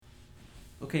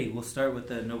Okay, we'll start with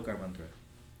the Nokar mantra.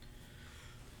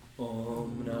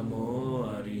 Om Namo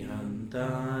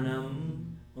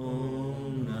Arihantanam,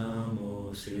 Om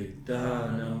Namo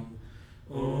Siddhanam,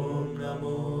 Om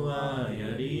Namo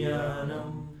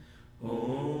Ayariyanam,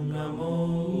 Om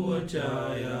Namo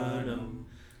Vachayanam,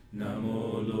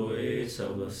 Namo Loe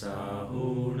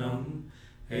Savasahunam,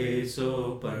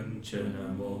 Heso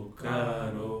Panchanamo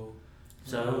Karo,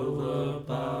 Sarva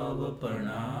Pava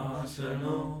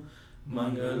Parnasano,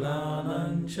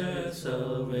 Mangalanancha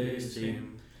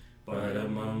Sarvesim,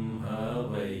 Paramam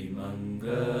Havai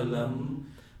Mangalam,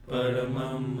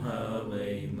 Paramam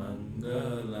Havai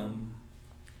Mangalam.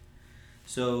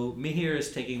 So Mihir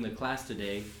is taking the class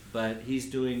today, but he's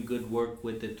doing good work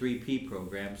with the 3P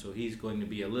program, so he's going to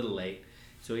be a little late.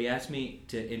 So he asked me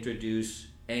to introduce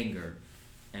anger,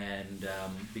 and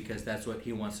because that's what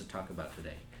he wants to talk about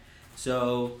today.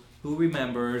 So who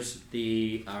remembers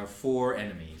our 4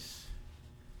 enemies?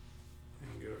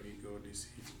 Anger, ego,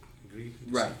 deceit, greed.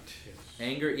 Right. Yes.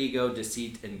 Anger, ego,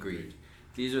 deceit, and greed.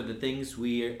 These are the things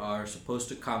we are supposed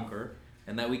to conquer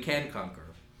and that we can conquer.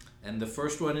 And the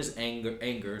first one is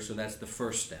anger, so that's the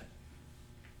first step.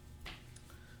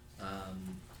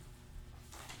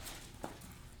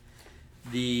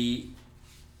 The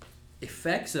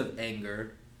effects of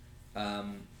anger,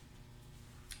 I'm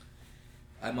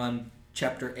on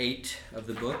chapter 8 of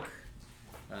the book.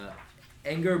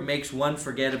 Anger makes one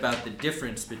forget about the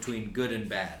difference between good and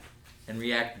bad and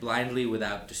react blindly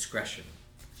without discretion.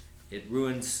 It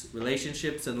ruins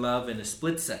relationships and love in a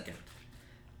split second,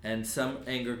 and some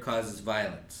anger causes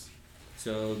violence.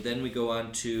 So then we go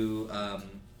on to,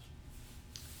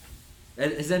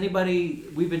 has anybody,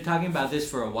 we've been talking about this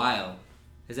for a while,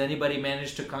 has anybody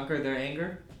managed to conquer their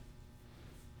anger?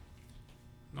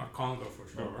 Not conquer for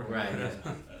sure. Right.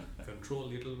 Control a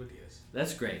little bit, yes.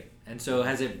 That's great. And so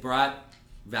has it brought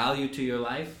value to your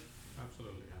life?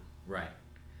 Absolutely, yeah. Right.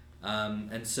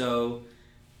 And so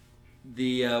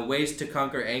the ways to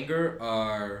conquer anger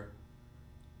are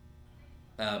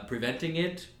preventing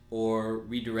it or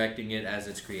redirecting it as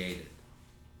it's created.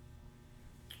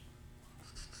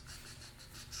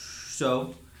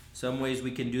 So some ways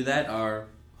we can do that are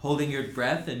holding your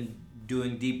breath and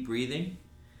doing deep breathing,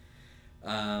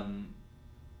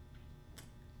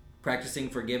 practicing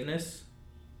forgiveness,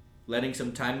 letting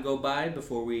some time go by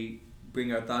before we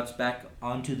bring our thoughts back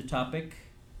onto the topic,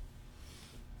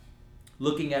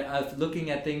 looking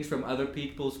at things from other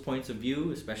people's points of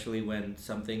view, especially when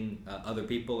other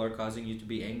people are causing you to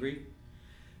be angry.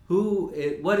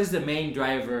 What is the main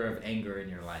driver of anger in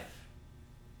your life?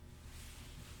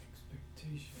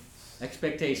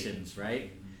 Expectations,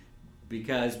 right?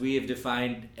 Because we have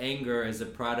defined anger as a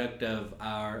product of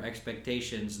our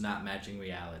expectations not matching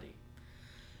reality.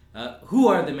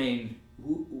 What are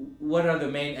the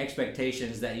main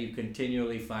expectations that you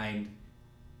continually find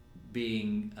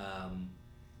being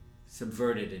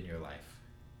subverted in your life?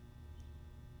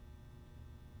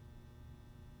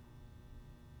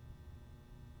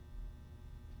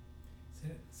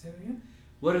 Say it again?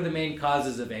 What are the main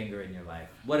causes of anger in your life?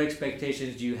 What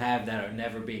expectations do you have that are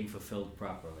never being fulfilled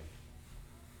properly?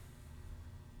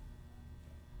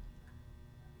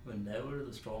 Well, never is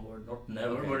a strong word. Not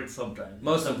never, Okay. but it's sometimes.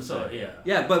 Most of the So, time. yeah.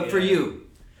 Yeah, but for you.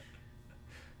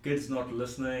 Kids not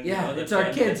listening. Yeah, you know, it's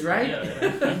our kids, right?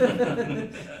 Yeah.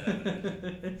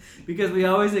 Because we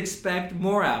always expect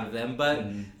more out of them, but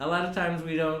a lot of times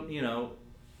we don't,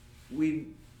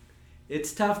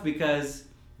 it's tough because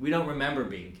we don't remember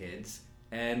being kids,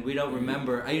 and we don't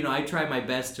remember, I try my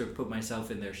best to put myself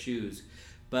in their shoes,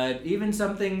 but even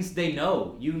some things they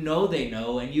know, they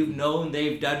know, and you've known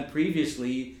they've done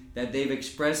previously that they've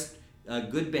expressed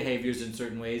good behaviors in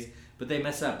certain ways, but they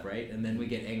mess up, right? And then we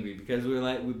get angry because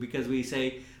because we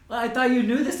say, well, I thought you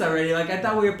knew this already. Like, I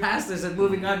thought we were past this and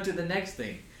moving on to the next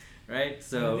thing, right?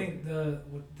 So I think the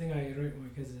thing I iterate with my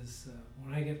kids is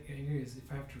when I get angry is if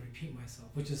I have to repeat myself,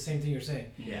 which is the same thing you're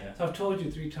saying. yeah. So I've told you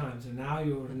 3 times, and now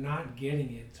you're not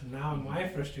getting it. So now my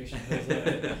frustration is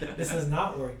like, this is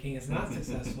not working. It's not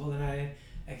successful, and I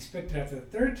expected after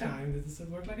the 3rd time that this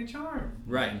would work like a charm.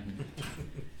 Right.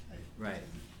 Right.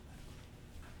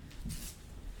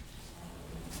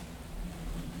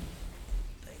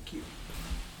 Thank you.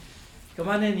 Come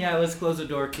on in. Yeah, let's close the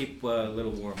door. Keep a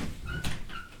little warm.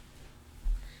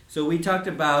 So we talked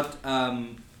about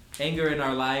anger in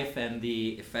our life and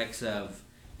the effects of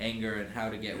anger and how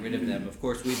to get rid of them. Of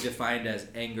course, we've defined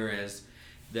anger as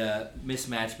the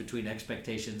mismatch between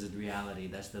expectations and reality.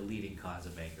 That's the leading cause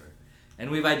of anger. And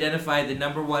we've identified the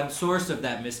number one source of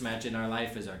that mismatch in our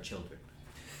life is our children.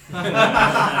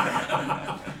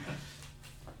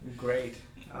 Great.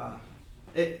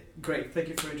 Great. Thank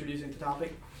you for introducing the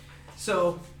topic.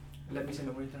 So, let me send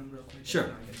a word down real quick. Sure.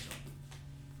 and then I can start.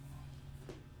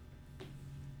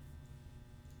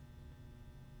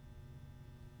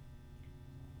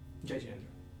 Jai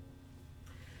Jitendra.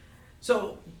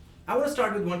 So, I want to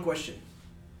start with one question.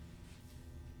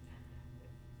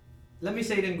 Let me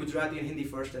say it in Gujarati and Hindi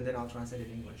first, and then I'll translate it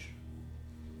in English.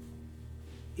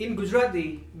 In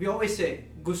Gujarati, we always say,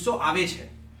 gusso aave chhe.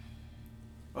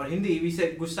 Or Hindi, we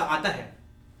say, gussa aata hai.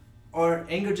 Or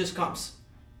anger just comes.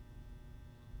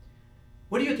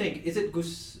 What do you think? Is it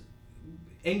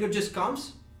anger just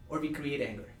comes, or we create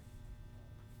anger?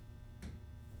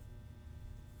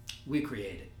 We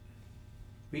create it.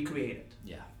 We create it.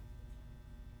 Yeah.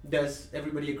 Does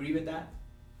everybody agree with that?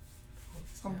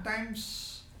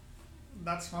 Sometimes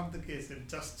that's not the case.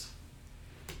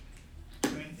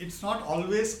 It's not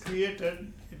always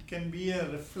created. It can be a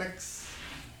reflex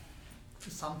to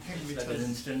something It's which like an was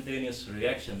instantaneous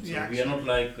reaction. So we are Reaction. not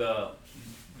like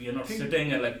we are not Think-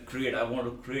 sitting and like create. I want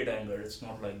to create anger. It's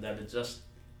not like that.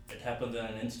 It happens in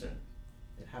an instant.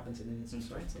 It happens in an instant,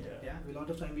 right? Yeah. A lot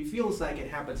of time we feels like it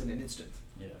happens in an instant.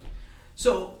 Yeah.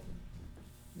 So,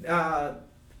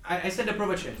 I said a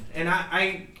pravachan, and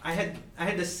I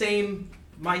had the same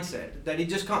mindset that it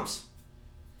just comes.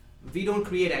 We don't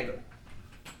create anger.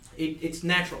 It's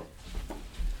natural.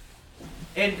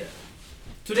 And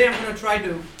today I'm going to try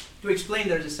to explain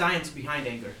there's a science behind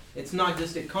anger. It's not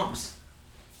just it comes.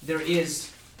 There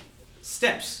is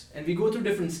steps, and we go through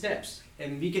different steps,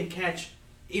 and we can catch.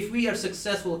 If we are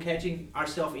successful catching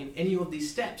ourselves in any of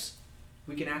these steps,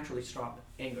 we can actually stop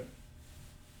anger.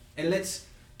 And let's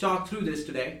talk through this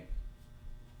today.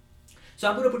 So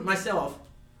I'm going to put myself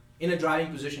in a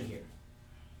driving position here.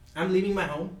 I'm leaving my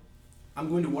home. I'm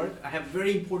going to work. I have a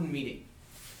very important meeting.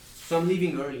 So I'm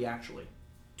leaving early actually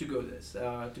to go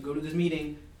to this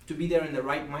meeting, to be there in the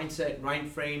right mindset, right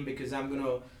frame, because I'm going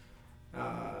to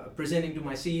presenting to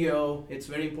my CEO. It's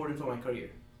very important for my career.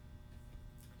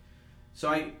 So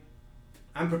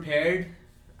I'm prepared.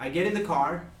 I get in the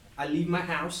car. I leave my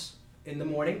house in the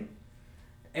morning.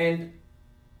 And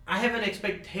I have an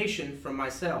expectation from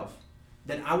myself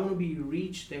that I want to be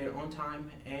reached there on time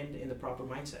and in the proper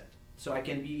mindset, so I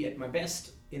can be at my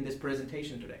best in this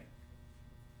presentation today.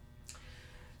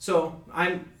 So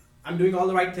I'm doing all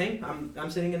the right thing. I'm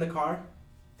sitting in the car,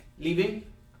 leaving.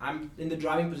 I'm in the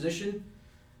driving position,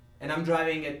 and I'm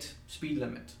driving at speed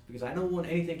limit because I don't want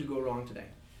anything to go wrong today.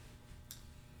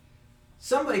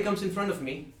 Somebody comes in front of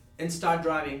me and start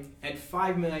driving at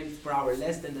 5 miles per hour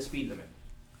less than the speed limit.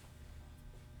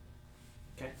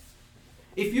 Okay.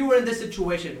 If you were in this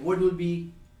situation, what would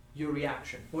be your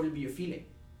reaction? What would be your feeling?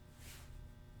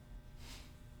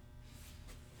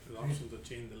 The option to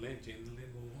change the lane,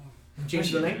 move on.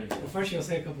 Change the lane? Well, first you'll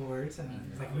say a couple words, and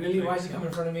it's like, I don't really, think why'd you so. come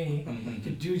in front of me to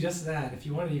do just that? If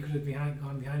you wanted, you could have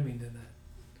gone behind me and done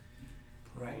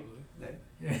that. Right.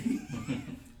 Probably.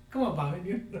 Come on, Bobby.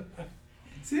 You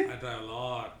see? I drive a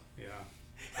lot. Yeah.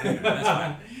 Anyway, that's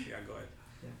fine. Yeah, go ahead.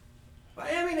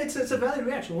 I mean, it's a valid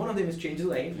reaction. One of them is change the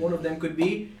lane. One of them could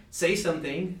be say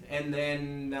something and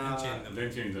then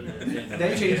Change the lane.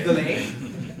 then change the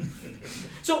lane.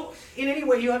 So in any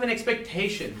way, you have an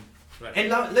expectation. Right. And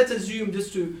now let's assume,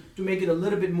 just to make it a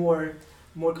little bit more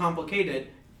complicated,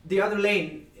 the other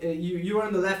lane, you are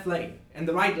in the left lane, and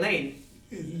the right lane,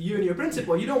 you and your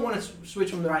principal, you don't want to switch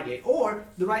from the right lane, or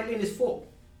the right lane is full.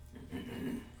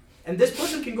 And this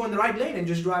person can go in the right lane and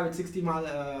just drive at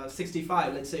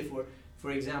 65, let's say for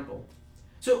example.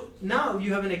 So now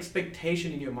you have an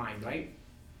expectation in your mind, right?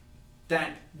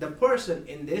 That the person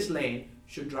in this lane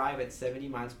should drive at 70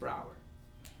 miles per hour.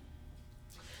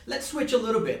 Let's switch a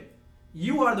little bit.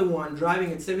 You are the one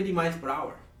driving at 70 miles per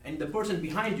hour, and the person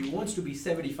behind you wants to be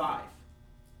 75.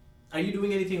 Are you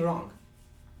doing anything wrong?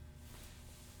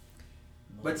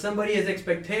 But somebody has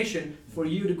expectation for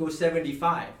you to go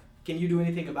 75. Can you do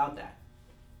anything about that?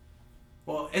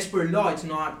 Well, as per law, it's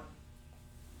not.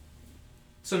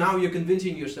 So now you're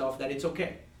convincing yourself that it's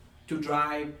okay to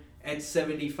drive at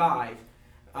 75,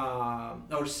 or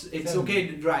it's okay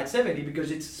to drive at 70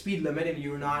 because it's speed limit and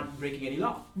you're not breaking any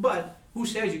law. But who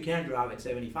says you can't drive at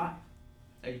 75?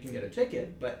 You can get a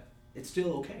ticket, but it's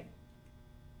still okay.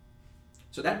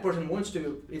 So that person wants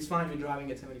to, it's fine with driving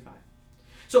at 75.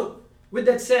 So with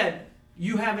that said,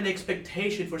 you have an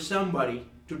expectation for somebody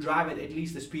to drive at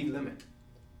least the speed limit.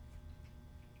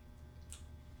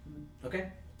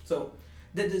 Okay? So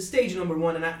the stage number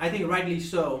one, and I think rightly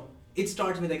so, it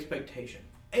starts with expectation.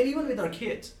 And even with our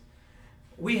kids,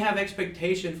 we have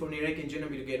expectation for Nirek and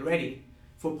Janabi to get ready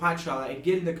for Pathshala and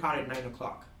get in the car at 9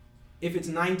 o'clock. If it's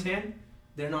 9:10,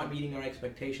 they're not meeting our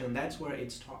expectation. That's where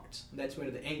it starts. That's where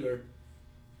the anger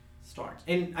starts.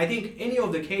 And I think any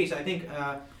of the case, I think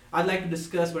I'd like to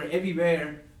discuss where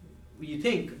everywhere you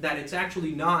think that it's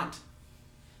actually not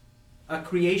a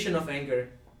creation of anger,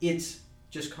 it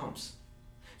just comes.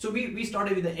 So we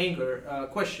started with the anger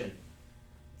question.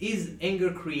 Is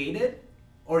anger created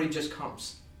or it just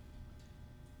comes?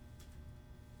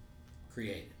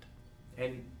 Created.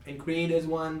 And create is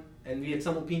one, and we had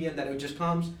some opinion that it just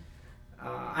comes.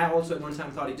 I also at one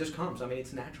time thought it just comes. I mean,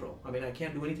 it's natural. I mean, I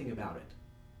can't do anything about it.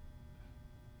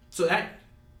 So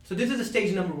this is the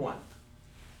stage number one.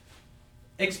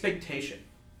 Expectation.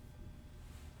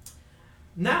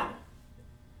 Now,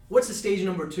 what's the stage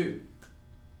number two?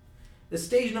 The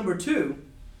stage number two,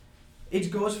 it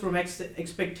goes from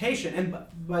expectation, and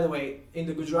by the way, in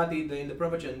the Gujarati, in the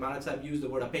Pravachan, Maharaj Sahib used the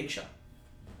word apeksha.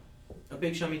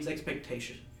 Apeksha means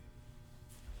expectation.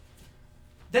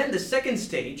 Then the second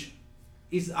stage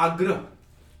is agraha,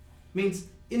 means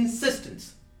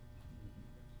insistence.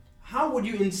 How would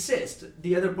you insist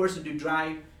the other person to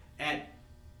drive at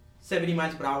 70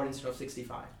 miles per hour instead of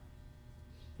 65?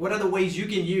 What are the ways you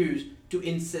can use to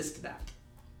insist that?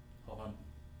 Hold on.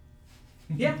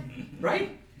 Yeah,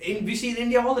 right? We see it in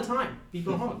India all the time.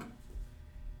 People honk.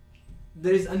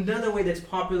 There is another way that's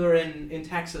popular in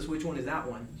Texas. Which one is that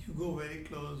one? You go very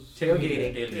close.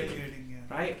 Tailgating. Tailgating, yeah.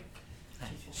 Right?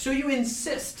 So you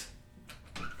insist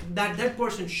that that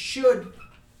person should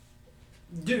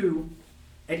do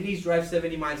at least drive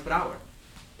 70 miles per hour.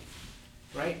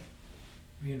 Right?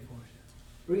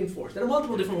 Reinforce. There are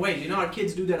multiple different ways. You know, our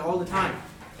kids do that all the time.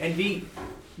 And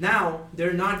now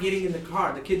they're not getting in the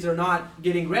car. The kids are not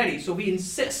getting ready. So we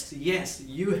insist, yes,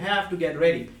 you have to get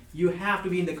ready. You have to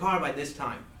be in the car by this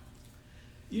time.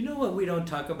 You know what we don't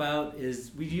talk about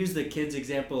is we use the kids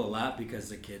example a lot because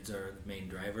the kids are the main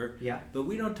driver. Yeah. But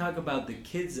we don't talk about the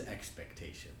kids'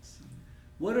 expectations.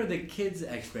 What are the kids'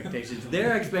 expectations?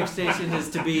 Their expectation is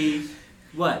to be,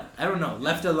 what? I don't know,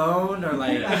 left alone, or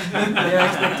like their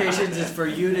expectations is for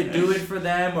you to do it for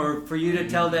them, or for you to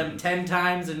tell them 10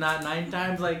 times and not 9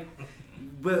 times. Like,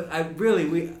 but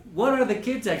what are the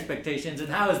kids' expectations, and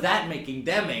how is that making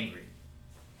them angry?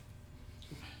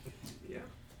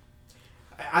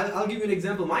 I'll give you an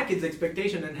example. My kid's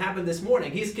expectation, and happened this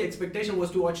morning. His expectation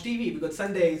was to watch TV because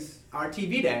Sundays are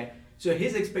TV day. So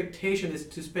his expectation is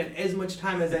to spend as much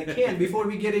time as I can before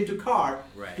we get into car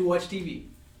to watch TV.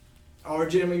 Our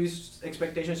Jeremy's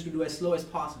expectation is to do as slow as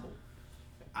possible.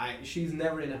 She's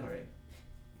never in a hurry.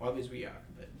 Obviously we are.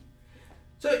 But.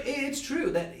 So it's true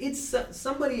that it's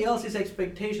somebody else's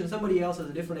expectation. Somebody else has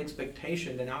a different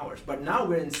expectation than ours. But now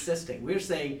we're insisting. We're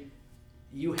saying,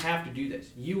 you have to do this.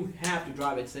 You have to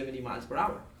drive at 70 miles per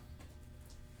hour.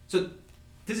 So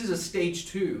this is a stage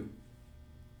 2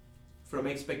 from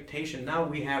expectation. Now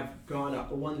we have gone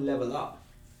up one level up,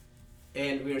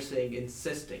 and we're saying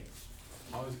insisting.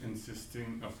 How is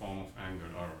insisting a form of anger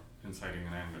or inciting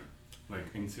an anger?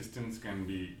 Like insistence can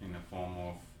be in a form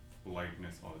of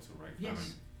politeness also, right? Yes. I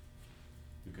mean,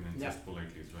 you can insist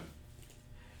politely as well.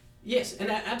 Yes, and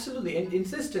absolutely. And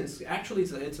insistence, actually,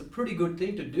 it's a pretty good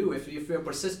thing to do if you're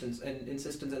persistence and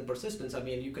persistence. I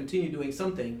mean, you continue doing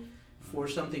something for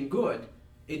something good,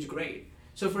 it's great.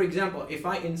 So, for example, if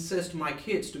I insist my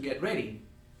kids to get ready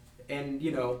and,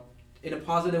 in a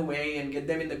positive way and get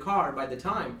them in the car by the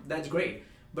time, that's great.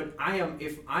 But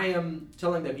if I am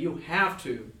telling them you have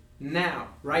to now,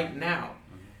 right now,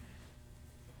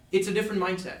 it's a different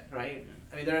mindset, right?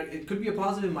 I mean, it could be a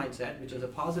positive mindset, which is a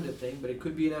positive thing, but it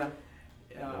could be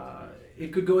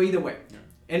it could go either way.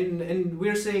 Yeah. And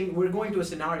we're saying we're going to a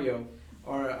scenario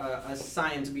or a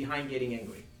science behind getting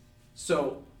angry.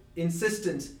 So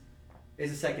insistence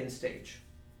is the second stage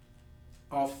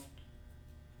of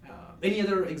any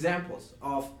other examples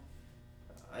of.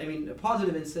 I mean, a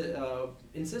positive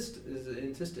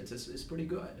insistence is pretty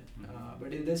good,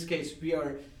 but in this case,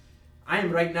 I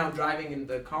am right now driving in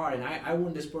the car, and I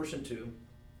want this person to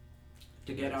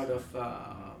get out of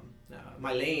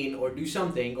my lane or do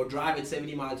something or drive at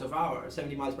 70 miles per hour,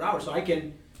 so I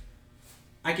can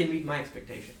meet my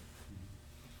expectation.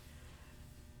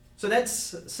 So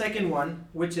that's second one,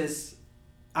 which is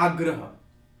agraha.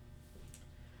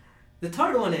 The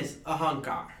third one is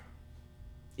ahankar,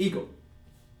 ego.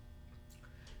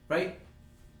 Right?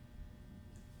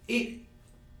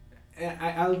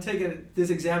 I'll take this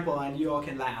example and you all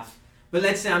can laugh. But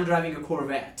let's say I'm driving a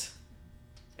Corvette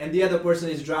and the other person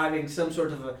is driving some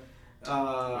sort of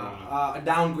a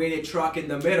downgraded truck in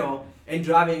the middle and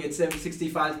driving at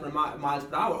 65 miles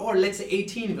per hour, or let's say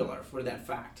 18-wheeler for that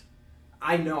fact.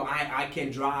 I know I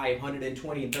can drive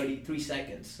 120 in 33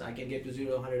 seconds. I can get to 0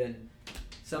 to 100 and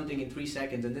something in 3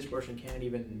 seconds, and this person can't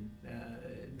even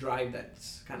drive that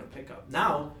kind of pickup.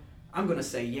 Now, I'm gonna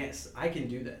say yes, I can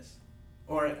do this.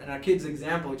 Or in our kids'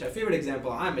 example, which our favorite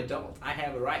example, I'm adult. I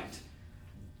have a right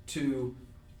to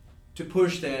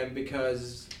push them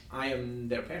because I am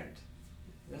their parent.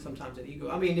 Sometimes an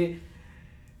ego. I mean,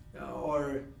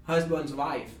 or husband's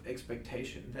wife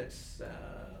expectation. That's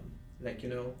like,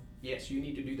 yes, you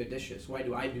need to do the dishes. Why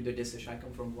do I do the dishes? I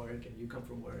come from work and you come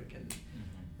from work, and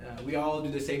we all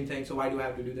do the same thing. So why do I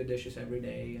have to do the dishes every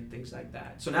day and things like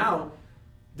that? So now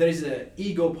there is an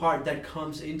ego part that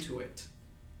comes into it,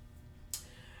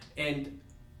 and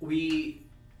we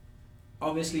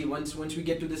obviously once we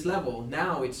get to this level,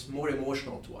 now it's more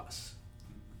emotional to us.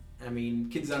 I mean,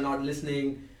 kids are not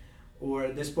listening, or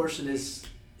this person is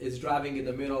driving in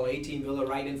the middle, 18-wheeler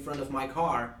right in front of my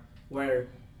car, where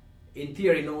in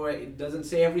theory, no, it doesn't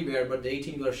say everywhere, but the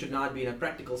 18-wheeler should not be, in a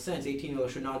practical sense, 18-wheeler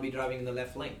should not be driving in the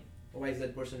left lane. Why is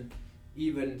that person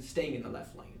even staying in the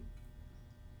left lane?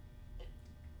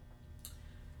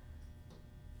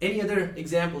 Any other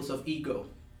examples of ego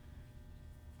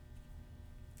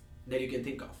that you can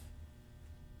think of?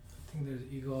 I think there's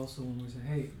ego also when we say,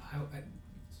 hey,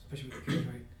 especially with kids,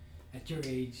 right? At your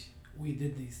age, we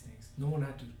did these things. No one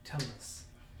had to tell us.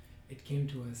 It came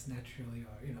to us naturally,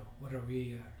 or what are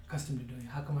we accustomed to doing?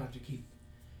 How come I have to keep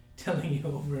telling you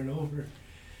over and over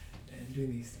and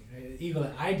doing these things? Right?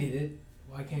 Ego, I did it.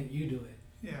 Why can't you do it?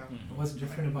 Yeah. What's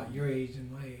different about your age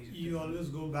and my age? You always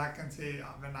go back and say,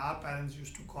 when our parents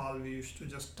used to call, we used to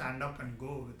just stand up and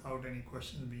go without any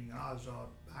questions being asked or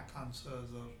back answers.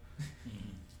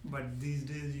 But these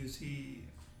days you see,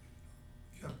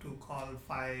 you have to call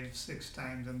 5, 6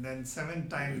 times, and then 7th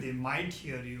time they might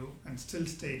hear you and still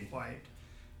stay quiet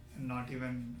and not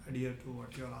even adhere to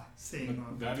what you're saying.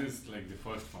 But that is like the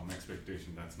first form,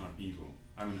 expectation. That's not ego.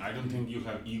 I mean, I don't think you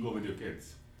have ego with your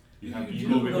kids. You have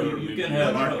ego with your you can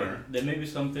have partner. There may be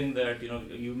something that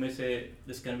you may say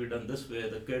this can be done this way.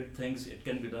 The kid thinks it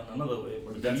can be done another way,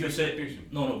 but then you say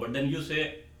no. But then you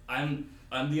say I'm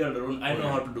the elder one. I know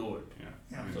how to do it. Yeah,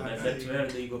 So that's where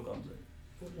the ego comes in.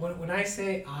 When I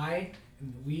say I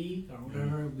and we or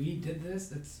whatever, we did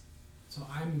this, so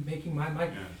I'm making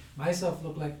myself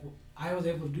look like I was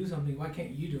able to do something. Why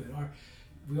can't you do it? Or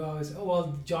we always say, oh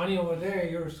well, Johnny over there,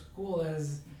 your school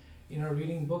has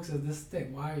reading books of this thick.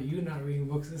 Why are you not reading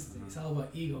books this thick? It's all about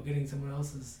ego, getting someone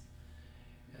else's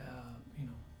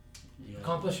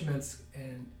accomplishments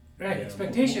and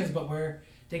expectations, but we're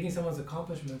taking someone's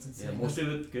accomplishments and saying. Mostly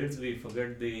with kids, we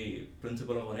forget the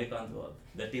principle of Anekantvad,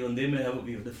 that even they may have a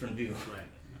different view.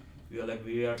 Right.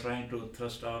 We are trying to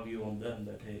thrust our view on them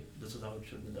that hey, this is how it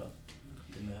should be done.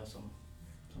 They may have some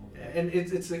of that. And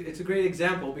it's a great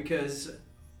example, because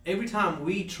every time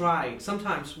we try,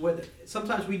 sometimes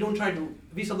we don't try to,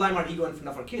 we sublime our ego in front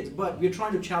of our kids, but we're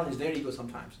trying to challenge their ego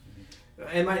sometimes.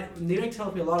 And Nirek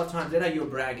tells me a lot of times, Dada, you're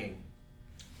bragging.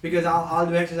 Because I'll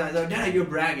do exercise, Dada, you're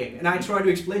bragging. And I try to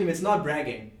explain to him it's not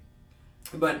bragging.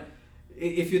 But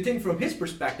if you think from his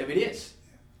perspective, it is.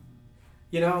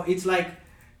 It's like,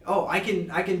 oh, I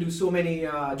can do so many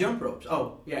jump ropes.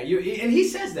 Oh, yeah, and he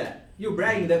says that. You're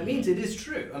bragging, that means it is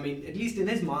true. I mean, at least in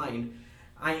his mind,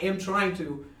 I am trying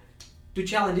to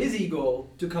challenge his ego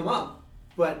to come up,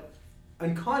 but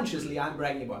unconsciously I'm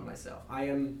bragging about myself.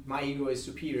 My ego is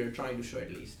superior, trying to show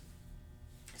at least.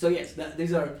 So yes,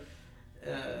 these are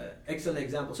excellent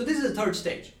examples. So this is the third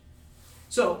stage.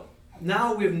 So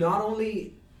now we have not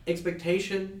only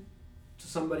expectation to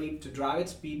somebody to drive at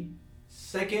speed.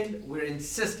 Second, we're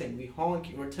insisting, we're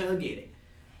honking, we're tailgating.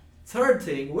 Third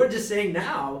thing, we're just saying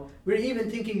now, we're even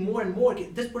thinking more and more,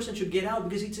 this person should get out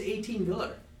because it's an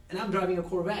 18-wheeler and I'm driving a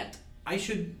Corvette. I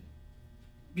should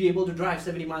be able to drive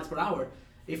 70 miles per hour,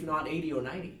 if not 80 or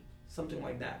 90, something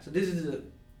like that. So this is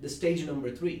the stage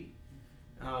number 3,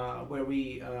 where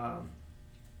we have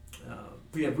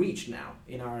reached now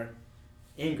in our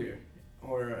anger,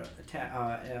 or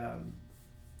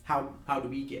how do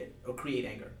we get or create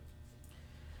anger.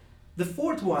 The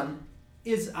fourth one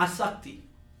is asakti.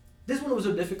 This one was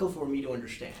so difficult for me to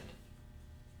understand,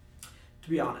 to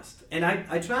be honest. And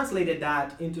I translated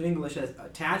that into English as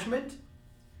attachment,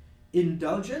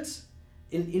 indulgence,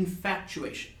 and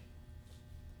infatuation.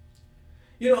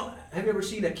 Have you ever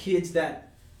seen a kids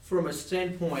that, from a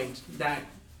standpoint that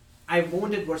I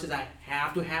want it versus I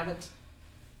have to have it?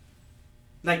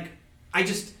 Like,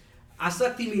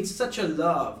 asakti means such a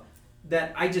love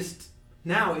that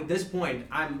now at this point,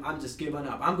 I'm just giving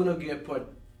up. I'm going to put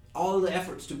all the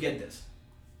efforts to get this.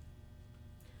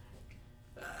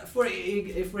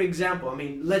 For example, I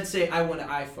mean, let's say I want an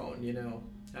iPhone,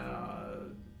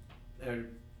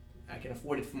 I can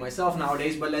afford it for myself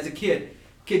nowadays, but as a kid,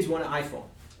 kids want an iPhone.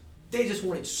 They just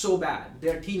want it so bad.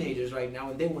 They're teenagers right now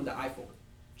and they want the iPhone.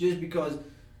 Just because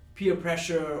peer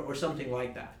pressure or something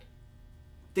like that.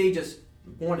 They just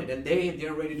want it, and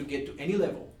they're ready to get to any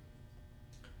level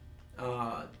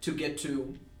to get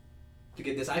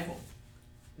this iPhone.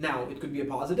 Now, it could be a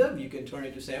positive. You can turn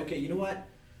it to say, okay, you know what?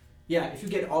 Yeah, if you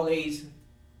get all A's,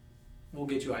 we'll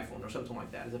get you iPhone or something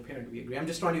like that. As a parent, we agree. I'm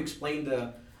just trying to explain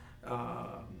the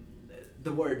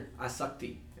word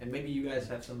asakti, and maybe you guys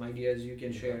have some ideas you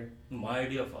can share. My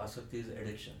idea of asakti is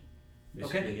addiction.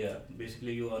 Basically, yeah.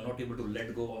 Basically, you are not able to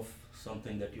let go of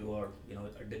something that you are,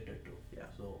 addicted to. Yeah.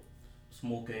 So,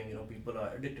 smoking, people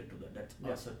are addicted to that. That's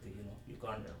Yeah. asakti. You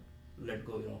can't let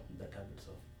go, that habit.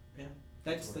 So. Yeah,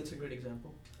 that's a great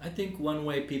example. I think one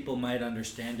way people might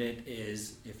understand it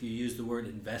is if you use the word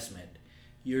investment.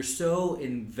 You're so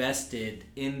invested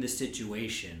in the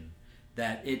situation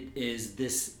that it is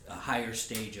this higher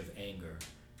stage of anger,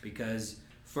 because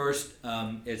first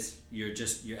it's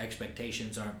your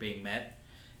expectations aren't being met,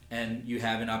 and you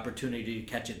have an opportunity to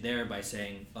catch it there by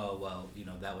saying, oh well,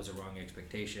 that was a wrong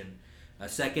expectation.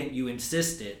 Second, you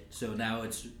insist it, so now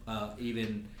it's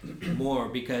even more,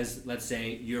 because let's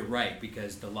say you're right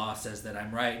because the law says that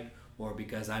I'm right, or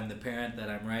because I'm the parent that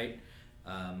I'm right.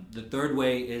 The third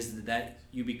way is that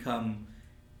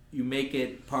you make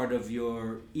it part of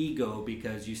your ego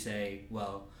because you say,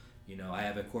 well, I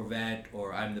have a Corvette,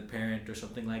 or I'm the parent, or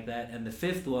something like that. And the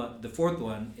fourth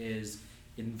one is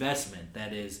investment.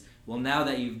 That is, well, now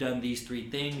that you've done these three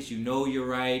things, you're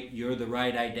right, you're the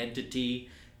right identity,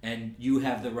 and you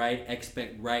have the right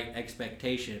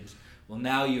expectations. Well,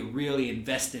 now you're really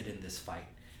invested in this fight.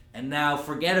 And now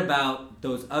forget about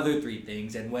those other three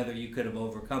things and whether you could have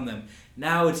overcome them.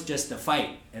 Now it's just a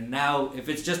fight. And now if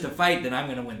it's just a fight, then I'm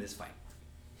going to win this fight.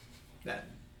 That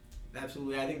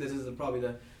absolutely. I think this is probably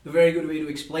the very good way to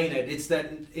explain it. It's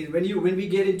that when we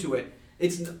get into it,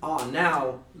 it's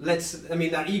now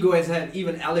our ego has had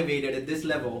even elevated at this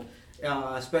level,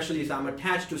 especially if I'm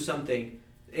attached to something.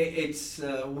 It's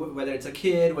whether it's a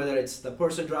kid, whether it's the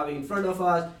person driving in front of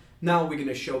us. Now we're going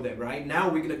to show them, right? Now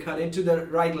we're going to cut into the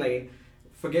right lane,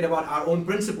 forget about our own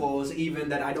principles, even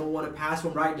that I don't want to pass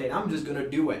from right lane. I'm just going to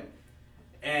do it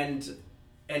and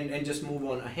just move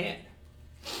on ahead.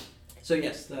 So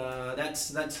yes,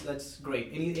 that's great.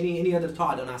 Any other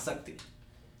thought on asakti?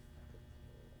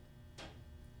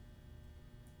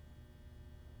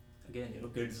 Again,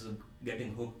 kids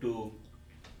getting hooked to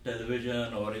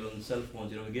television or even cell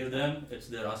phones, we give them, it's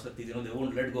their asakti, they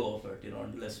won't let go of it,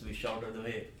 unless we shout at them,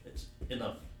 hey, it's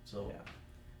enough. So,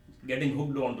 getting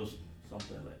hooked onto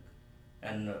something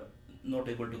and not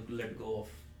able to let go of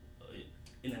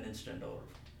in an instant, or,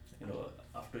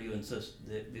 after you insist,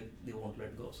 they won't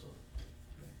let go.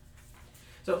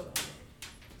 So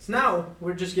now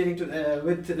we're just getting to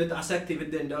with asakti, with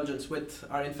the indulgence, with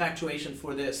our infatuation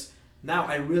for this. Now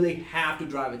I really have to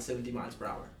drive at 70 miles per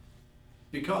hour.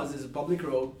 Because it's a public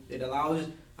road, it allows,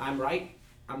 I'm right,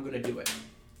 I'm going to do it.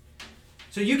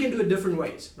 So you can do it different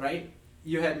ways, right?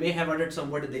 You may have uttered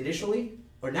some word initially,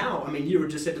 or now, you were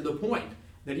just said to the point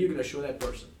that you're going to show that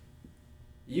person.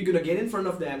 You're going to get in front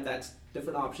of them, that's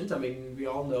different options. We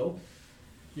all know.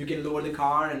 You can lower the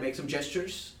car and make some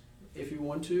gestures if you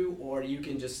want to, or you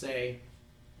can just say,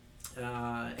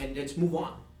 and let's move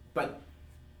on. But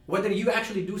whether you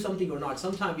actually do something or not,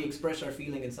 sometimes we express our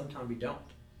feeling and sometimes we don't.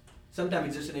 Sometimes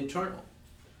it's just an internal.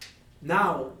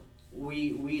 Now,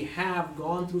 we have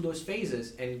gone through those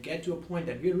phases and get to a point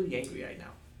that we're really angry right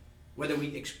now, whether we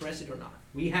express it or not.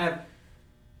 We have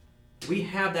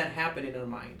that happen in our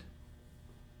mind.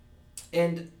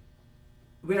 And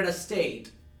we're at a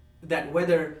state that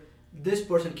whether this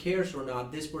person cares or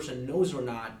not, this person knows or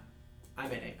not,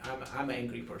 I'm an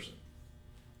angry person.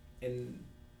 And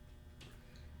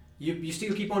you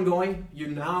still keep on going. You're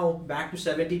now back to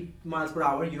 70 miles per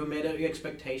hour. You have made your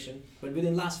expectation. But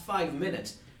within the last 5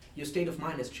 minutes, your state of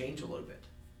mind has changed a little bit.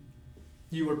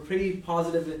 You were pretty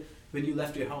positive when you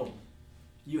left your home.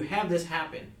 You have this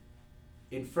happen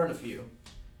in front of you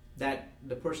that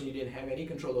the person you didn't have any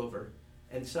control over,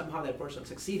 and somehow that person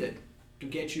succeeded to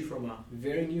get you from a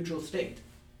very neutral state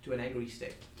to an angry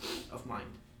state of mind.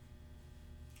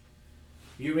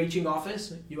 You're reaching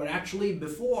office. You are actually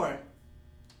before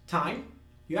time,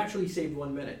 you actually saved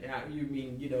 1 minute.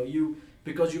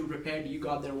 Because you were prepared, you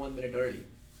got there 1 minute early.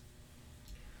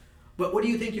 But what do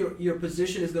you think your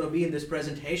position is going to be in this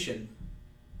presentation,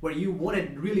 where you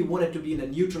really wanted to be in a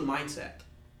neutral mindset?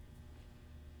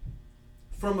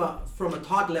 From a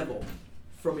thought level,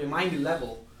 from your mind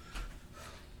level,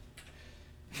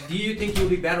 do you think you'll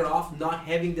be better off not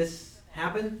having this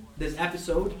happen, this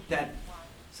episode that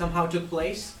somehow took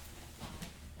place?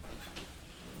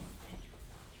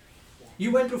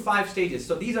 You went through 5 stages.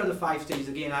 So these are the 5 stages.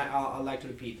 Again, I'd like to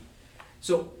repeat.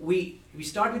 So we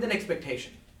start with an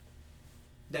expectation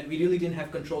that we really didn't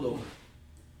have control over.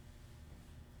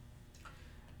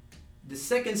 The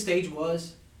second stage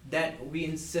was that we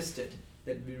insisted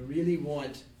that we really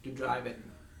want to drive at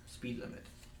speed limit.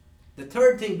 The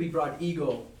third thing, we brought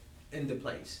ego into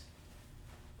place.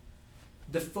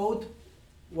 The fourth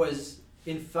was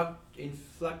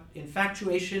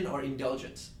infatuation or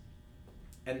indulgence.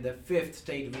 And the fifth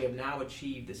state, we have now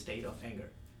achieved the state of anger.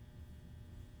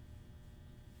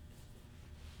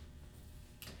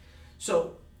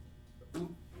 So,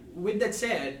 with that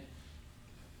said,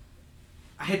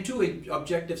 I had two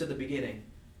objectives at the beginning.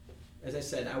 As I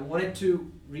said, I wanted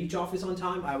to reach office on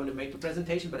time, I wanted to make the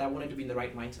presentation, but I wanted to be in the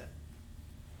right mindset.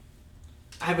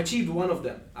 I have achieved one of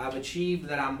them. I've achieved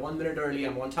that I'm 1 minute early,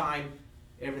 I'm on time,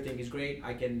 everything is great,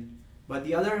 but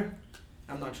the other,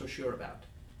 I'm not so sure about.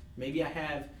 Maybe I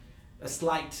have a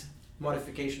slight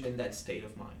modification in that state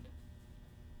of mind.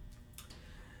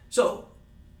 So,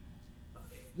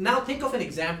 now think of an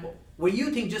example where you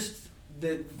think just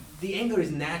the anger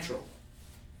is natural.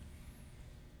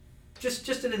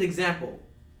 Just an example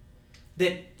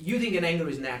that you think an anger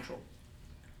is natural.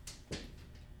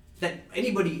 That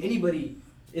anybody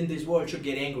in this world should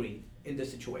get angry in this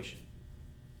situation.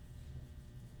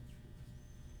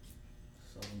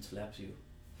 Someone slaps you.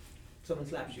 Someone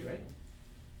slaps you, right?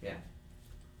 Yeah.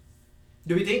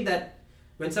 Do we think that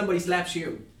when somebody slaps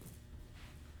you,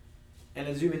 and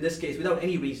assume in this case without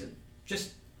any reason,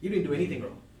 just you didn't do anything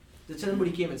wrong, that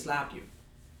somebody came and slapped you?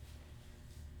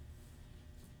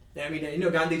 I mean,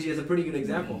 Gandhiji is a pretty good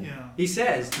example. Yeah. He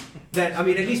says that, at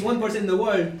least one person in the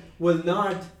world will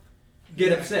not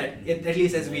get upset, at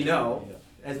least as we know.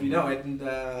 As we know it, and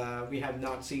we have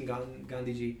not seen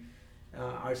Gandhiji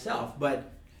ourselves.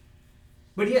 But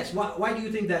yes, why do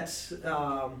you think that's...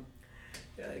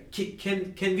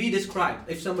 can we describe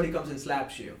if somebody comes and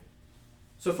slaps you?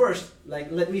 So first,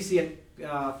 let me see it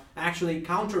actually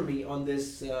counter me on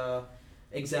this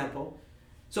example.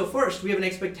 So first, we have an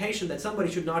expectation that somebody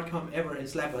should not come ever and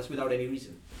slap us without any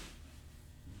reason.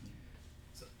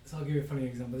 So I'll give you a funny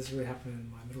example. This really happened in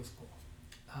my middle school.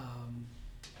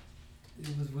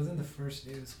 It wasn't the first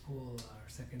day of school or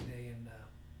second day, and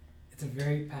it's a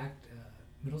very packed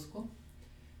middle school.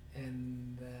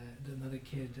 And another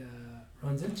kid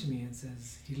runs into me and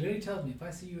says, he literally tells me, if I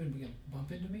see you and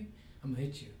bump into me, I'm gonna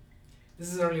hit you.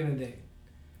 This is early in the day.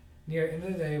 Near the end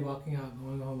of the day, walking out,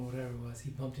 going home, or whatever it was, he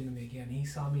bumped into me again. He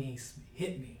saw me, he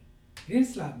hit me. He didn't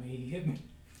slap me, he hit me.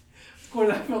 Of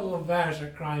course, I felt a little bad, I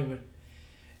started crying, but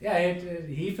yeah,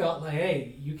 he felt like,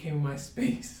 hey, you came in my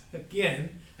space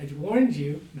again. I warned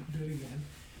you, don't do it again.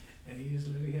 And he just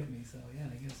literally hit me. So yeah,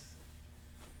 I guess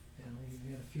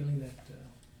he had a feeling that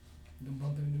don't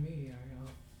bump into me,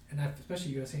 and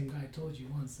especially you're the same guy I told you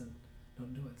once, and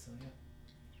don't do it. So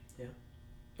yeah.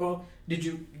 Well, did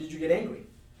you get angry?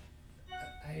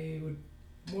 I would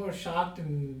more shocked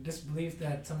and disbelief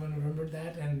that someone remembered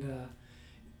that, and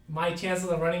my chances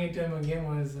of running into him again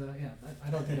was I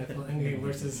don't think I felt angry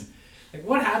versus like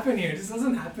what happened here. This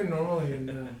doesn't happen normally,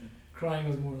 and crying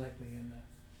was more likely. And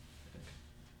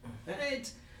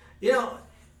it's a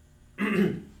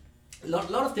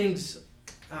lot of things.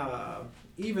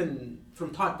 Even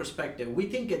from thought perspective, we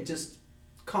think it just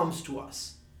comes to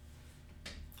us.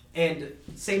 And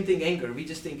same thing, anger, we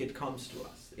just think it comes to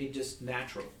us. It's just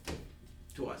natural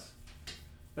to us.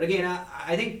 But again,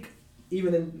 I think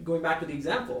even in going back to the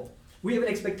example, we have an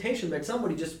expectation that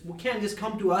somebody can't just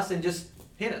come to us and just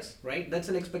hit us, right? That's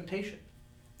an expectation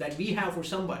that we have for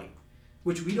somebody,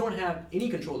 which we don't have any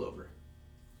control over.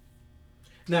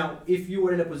 Now, if you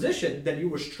were in a position that you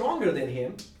were stronger than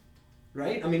him,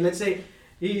 right? Let's say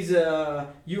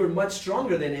you were much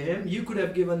stronger than him, you could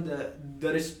have given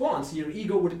the response. Your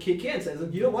ego would kick in and says,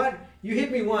 you know what? You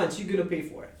hit me once, you're going to pay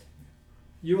for it.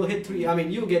 You will hit 3,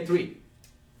 you'll get 3.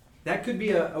 That could be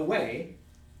a way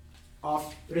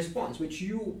of response, which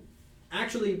you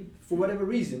actually, for whatever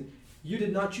reason, you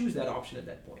did not choose that option at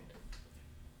that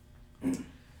point.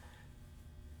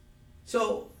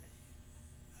 So,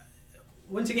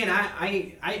 once again,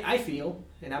 I feel,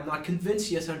 and I'm not convinced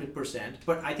yes 100%,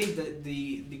 but I think that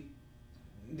the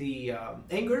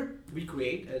anger we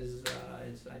create, as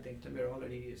I think Tamir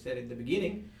already said at the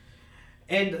beginning,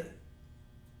 and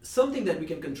something that we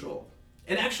can control.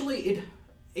 And actually,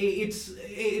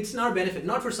 it's in our benefit,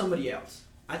 not for somebody else.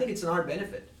 I think it's in our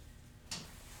benefit.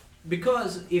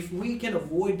 Because if we can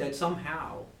avoid that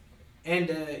somehow, and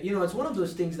it's one of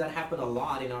those things that happen a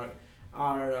lot in our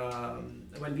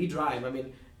when we drive.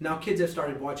 Now kids have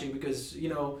started watching because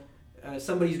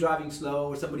somebody's driving slow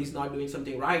or somebody's not doing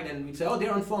something right, and we say, oh,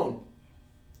 they're on phone.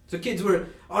 So kids were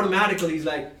automatically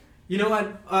like, You know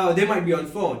what? They might be on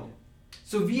phone.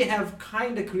 So we have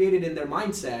kind of created in their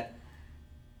mindset,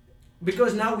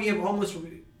 because now we have almost,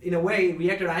 in a way,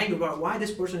 reacted to anger about why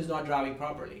this person is not driving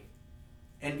properly.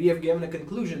 And we have given a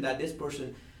conclusion that this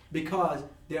person, because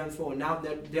they're on the phone, now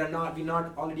we're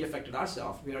not already affected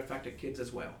ourselves, we are affected kids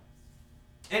as well.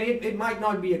 And it might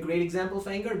not be a great example of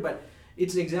anger, but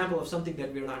it's an example of something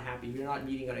that we're not happy, we're not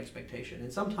meeting our expectation.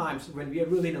 And sometimes when we are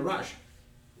really in a rush,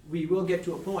 we will get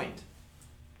to a point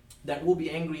that we'll be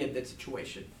angry at that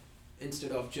situation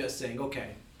instead of just saying,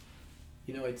 okay,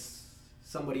 it's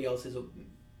somebody else's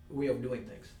way of doing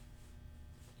things.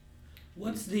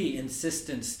 What's the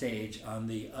insistent stage on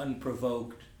the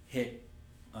unprovoked hit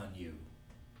on you?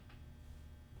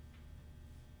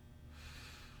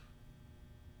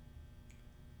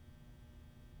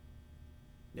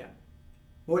 Yeah.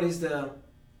 What is the...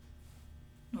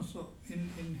 No, so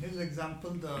in his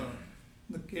example,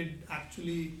 the kid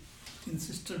actually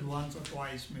insisted once or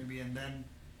twice maybe, and then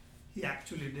he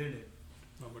actually did it.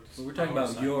 No, but it's But we're talking our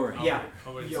about side. your Our- Yeah.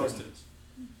 our Your- insistence.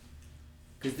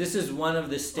 Because this is one of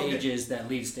the stages that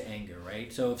leads to anger,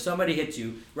 right? So if somebody hits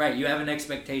you, right, you have an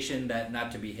expectation that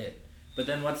not to be hit. But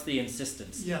then what's the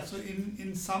insistence? Yeah, so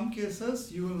in some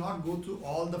cases, you will not go through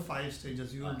all the 5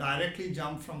 stages. You will directly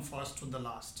jump from first to the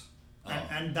last.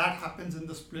 And that happens in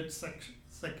the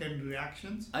split-second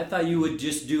reactions. I thought you would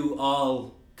just do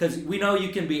all... Because we know you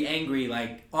can be angry,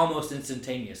 like, almost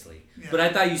instantaneously. Yeah. But I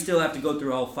thought you still have to go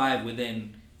through all 5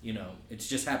 within, it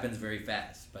just happens very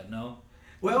fast. But no?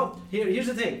 Well, here's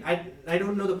the thing. I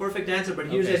don't know the perfect answer, but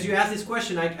Okay. as you ask this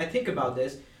question, I think about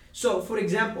this. So, for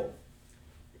example,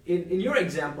 in your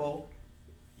example,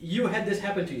 you had this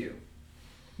happen to you.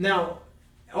 Now,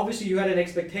 obviously you had an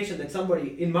expectation that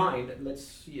somebody in mind,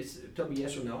 tell me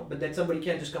yes or no, but that somebody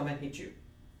can't just come and hit you.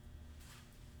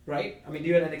 Right? I mean, do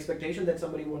you have an expectation that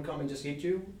somebody won't come and just hit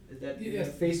you? Is that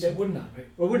Yes, face it that? would not, right?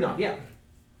 Or would not, yeah.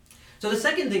 So the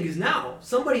second thing is now,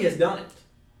 somebody has done it.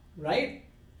 Right?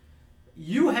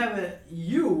 You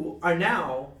are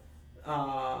now,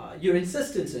 your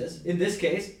insistences, in this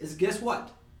case, is guess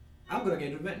what? I'm gonna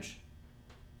get revenge.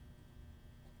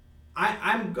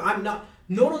 I'm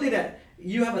not only that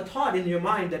you have a thought in your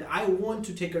mind that I want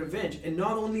to take revenge, and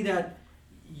not only that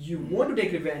you want to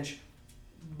take revenge,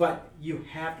 but you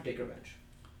have to take revenge.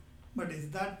 But is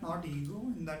that not ego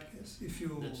in that case? If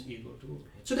you That's ego too.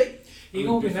 So the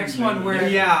Ego will be next one where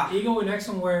Yeah. ego will be next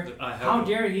one where I have how to-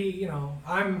 dare he,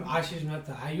 I'm Ashish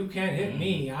Mehta. You can't hit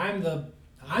me. I'm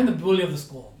the bully of the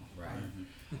school. Right.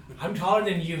 I'm taller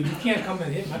than you. You can't come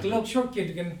and hit me. Like a little short kid,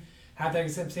 you can have that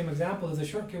same example. As a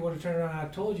short kid would have turned around and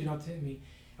I told you not to hit me,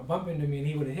 or bump into me, and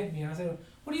he would have hit me. And I said,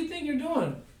 "What do you think you're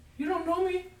doing? You don't know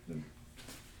me."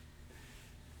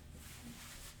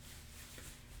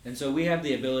 And so we have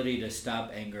the ability to stop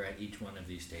anger at each one of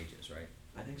these stages, right?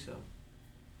 I think so.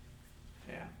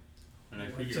 Yeah. And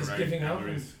I feel you're Just right, giving out anger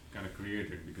and- is kind of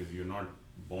created because you're not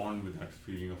born with that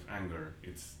feeling of anger.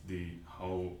 It's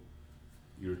how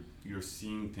you're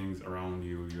seeing things around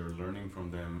you, you're learning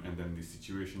from them, and then the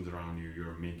situations around you,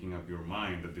 you're making up your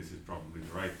mind that this is probably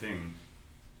the right thing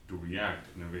to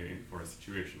react in a way for a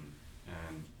situation.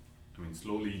 And I mean,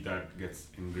 slowly that gets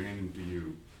ingrained into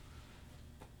you.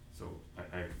 So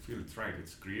I feel it's right,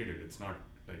 it's created, it's not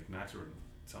like natural,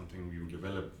 it's something you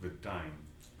develop with time.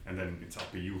 And then it's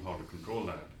up to you how to control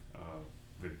that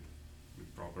with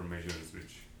proper measures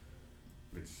which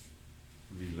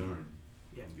we learn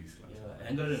Yeah. from these classes. Yeah,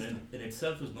 anger in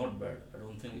itself is not bad. I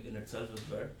don't think in itself is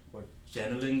bad. But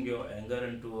channeling your anger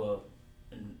into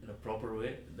in a proper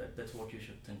way, that's what you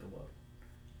should think about.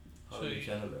 How So do you you-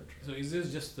 channel that? So is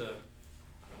this just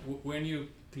when you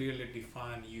clearly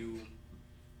define you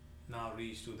now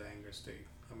reach to the anger state?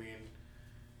 I mean,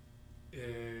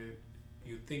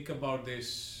 you think about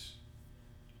this,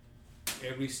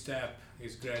 every step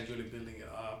is gradually building it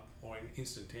up or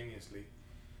instantaneously.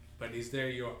 But is there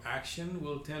your action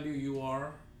will tell you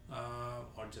are,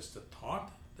 or just a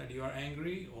thought that you are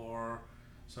angry, or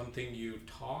something you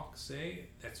say,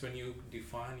 that's when you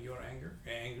define your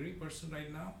angry person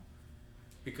right now?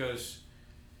 Because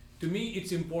to me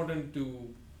it's important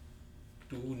to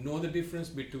know the difference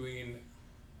between,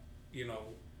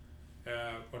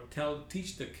 or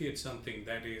teach the kids something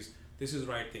that is, this is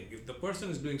right thing. If the person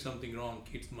is doing something wrong,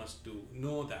 kids must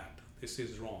know that this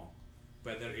is wrong.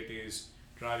 Whether it is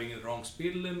driving at the wrong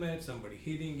speed limit, somebody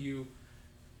hitting you,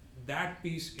 that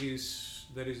piece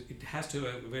it has to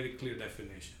have a very clear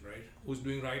definition, right? Who's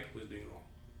doing right, who's doing wrong.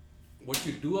 What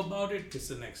you do about it is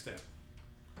the next step,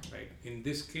 right? In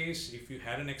this case, if you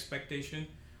had an expectation,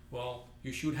 well,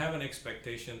 you should have an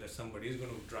expectation that somebody is going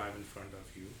to drive in front of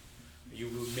you. You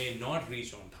may not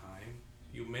reach on time.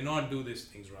 You may not do these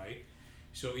things right.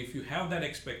 So if you have that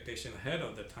expectation ahead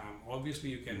of the time, obviously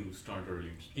you can You start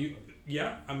early.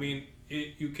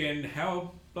 you can have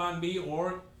plan B,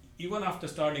 or even after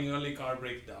starting early, car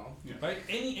breaks down, Yeah. right?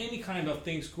 Any kind of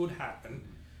things could happen,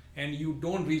 and you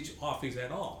don't reach office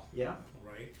at all, Yeah.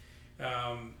 right?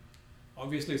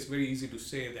 Obviously, it's very easy to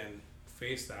say than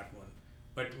face that one.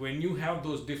 But when you have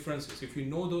those differences, if you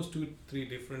know those 2-3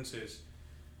 differences,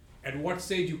 at what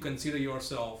stage you consider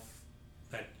yourself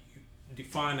that you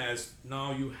define as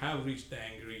now you have reached the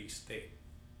angry state?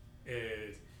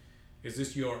 Is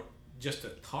this just a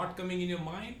thought coming in your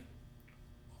mind?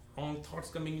 Wrong thoughts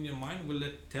coming in your mind? Will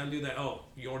it tell you that, oh,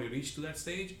 you already reached to that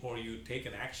stage, or you take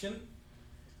an action?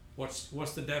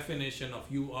 What's the definition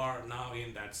of you are now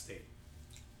in that state?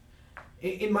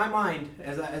 In my mind,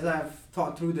 as I've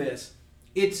thought through this,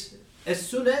 it's as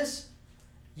soon as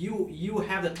you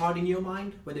have the thought in your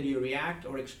mind, whether you react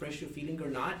or express your feeling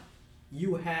or not,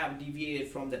 you have deviated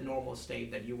from that normal state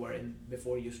that you were in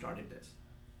before you started this.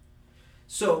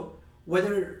 So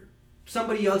whether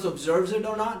somebody else observes it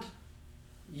or not,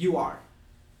 you are.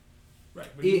 Right,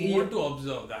 but you want to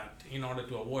observe that in order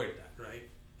to avoid that, right?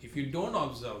 If you don't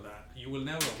observe that, you will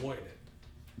never avoid it.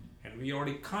 And we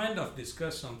already kind of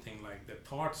discussed something like the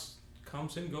thoughts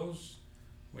comes and goes.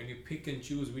 When you pick and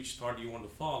choose which thought you want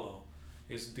to follow,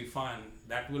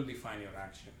 that will define your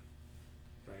action,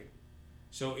 right?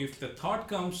 So if the thought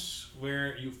comes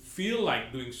where you feel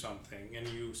like doing something and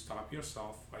you stop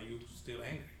yourself, are you still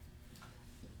angry?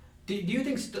 Do you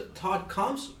think thought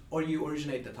comes or you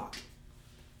originate the thought?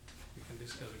 We can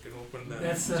discuss. We can open the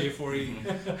That's, J4E.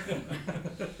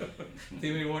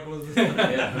 Timmy, what was this?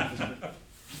 Yeah.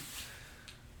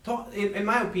 Thought, in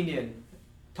my opinion,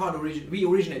 we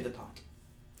originate the thought.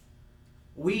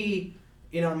 We,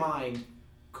 in our mind,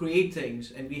 create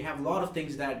things, and we have a lot of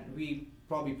things that we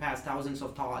probably pass thousands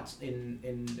of thoughts in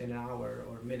an hour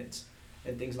or minutes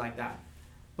and things like that.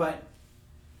 But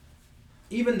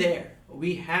even there,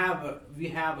 we have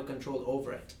a control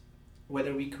over it,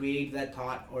 whether we create that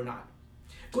thought or not.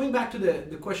 Going back to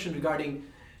the question regarding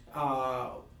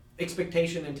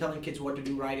expectation and telling kids what to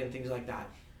do right and things like that,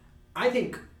 I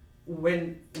think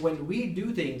when we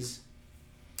do things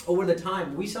over the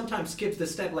time, we sometimes skip the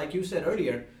step, like you said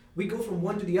earlier. We go from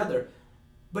one to the other,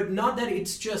 but not that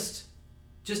it's just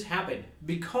happened,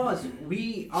 because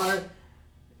we are,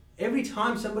 every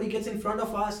time somebody gets in front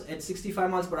of us at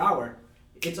 65 miles per hour,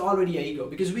 it's already an ego,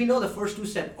 because we know the first 2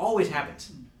 steps always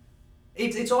happens.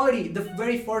 It's already the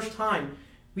very first time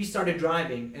we started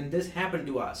driving and this happened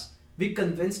to us, we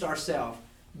convinced ourselves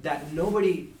that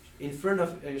nobody in front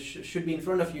of should be in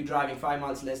front of you driving 5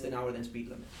 miles less than hour than speed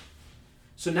limit.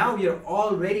 So now we are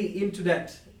already into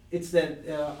that. It's that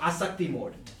asakti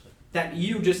mode, that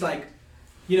you just like,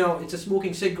 it's a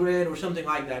smoking cigarette or something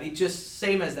like that. It's just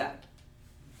same as that,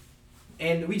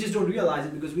 and we just don't realize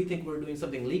it because we think we're doing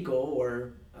something legal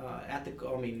or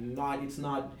ethical. I mean, it's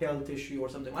not health issue or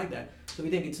something like that. So we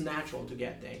think it's natural to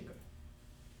get the anger.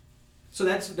 So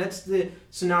that's the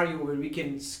scenario where we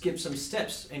can skip some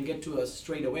steps and get to a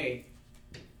straight away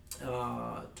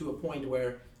to a point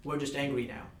where we're just angry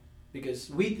now, because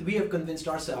we have convinced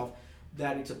ourselves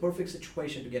that it's a perfect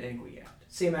situation to get angry at.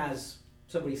 Same as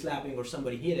somebody slapping or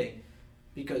somebody hitting,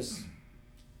 because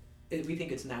we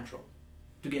think it's natural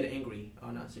to get angry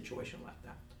on a situation like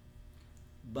that.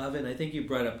 Bhavin, I think you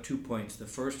brought up 2 points. The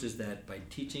first is that by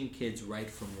teaching kids right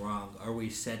from wrong, are we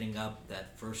setting up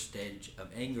that first stage of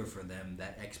anger for them,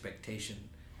 that expectation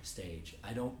stage?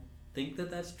 I don't think that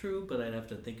that's true, but I'd have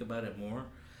to think about it more.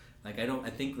 I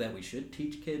think that we should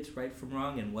teach kids right from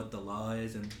wrong and what the law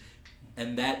is,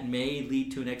 and that may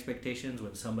lead to an expectation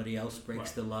when somebody else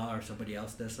breaks the law or somebody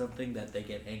else does something that they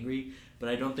get angry. But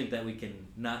I don't think that we can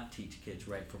not teach kids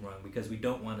right from wrong, because we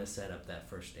don't want to set up that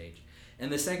first stage.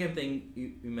 And the second thing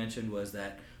you mentioned was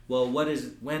that, well,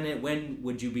 when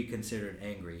would you be considered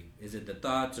angry? Is it the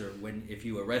thoughts, or if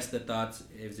you arrest the thoughts,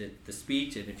 is it the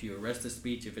speech? And if you arrest the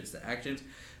speech, if it's the actions?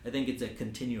 I think it's a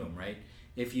continuum, right?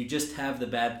 If you just have the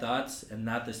bad thoughts and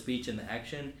not the speech and the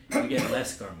action, you get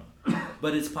less karma.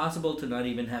 But it's possible to not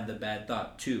even have the bad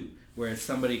thought too, where if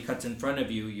somebody cuts in front of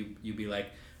you, you be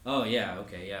like, oh yeah,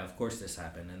 okay, yeah, of course this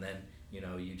happened, and then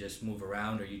you just move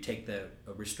around, or you take the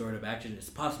restorative action. It's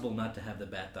possible not to have the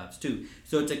bad thoughts too.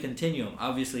 So it's a continuum.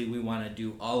 Obviously we want to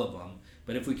do all of them,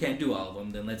 but if we can't do all of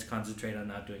them, then let's concentrate on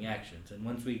not doing actions. And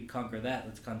once we conquer that,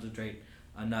 let's concentrate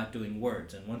on not doing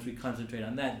words. And once we concentrate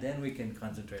on that, then we can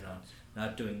concentrate on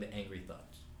not doing the angry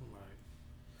thoughts. Right.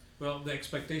 Well, the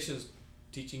expectations,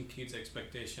 teaching kids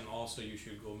expectation also, we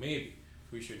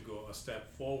should go a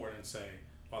step forward and say,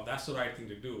 well, that's the right thing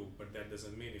to do, but that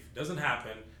doesn't mean if it doesn't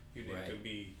happen, you need to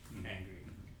be angry.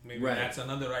 maybe Right. that's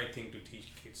another right thing to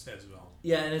teach kids as well.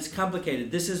 Yeah, and it's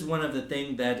complicated. This is one of the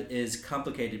things that is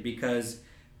complicated because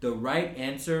the right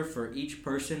answer for each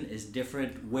person is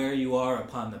different where you are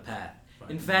upon the path.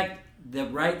 In fact, the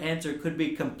right answer could be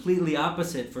completely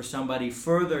opposite for somebody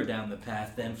further down the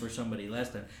path than for somebody less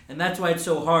than. And that's why it's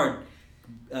so hard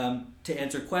to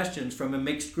answer questions from a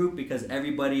mixed group because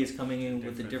everybody is coming in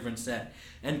with a different set.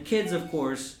 And kids, of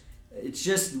course, it's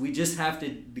just, we just have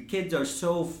to, the kids are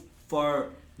so far,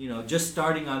 you know, just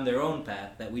starting on their own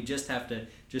path that we just have to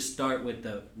just start with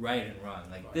the right and wrong.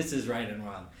 Like, this is right and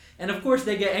wrong. And of course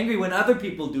they get angry when other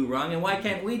people do wrong, and why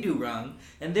can't we do wrong?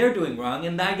 And they're doing wrong,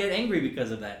 and I get angry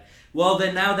because of that. Well,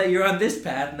 then now that you're on this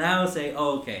path, now say,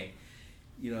 oh, okay.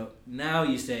 You know, now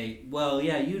you say, well,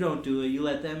 yeah, you don't do it. You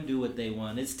let them do what they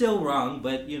want. It's still wrong,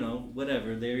 but, you know,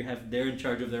 whatever. They're in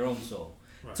charge of their own soul.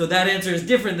 Right. So that answer is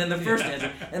different than the first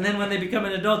answer. And then when they become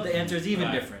an adult, the answer is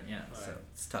even different. Yeah, Right. so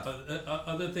it's tough.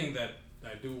 Other thing that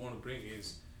I do want to bring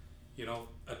is, you know,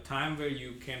 a time where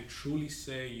you can truly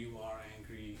say you are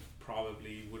angry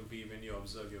probably would be when you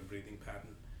observe your breathing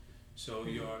pattern. So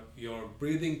your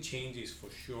breathing changes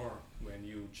for sure when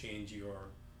you change your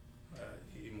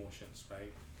emotions,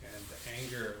 right? And the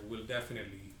anger will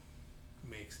definitely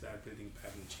makes that breathing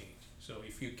pattern change. So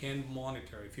if you can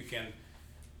monitor, if you can,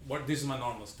 this is my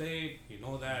normal state, you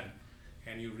know that,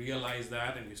 and you realize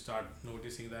that, and you start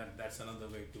noticing that, that's another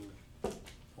way to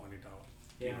point it out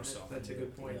Yeah, yourself. that's a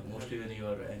good point. Yeah, mostly when you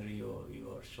are angry, you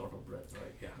are short of breath,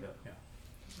 right? Yeah.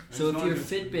 So It's if not your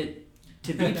just- Fitbit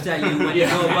to beeps at you when you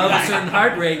go above a certain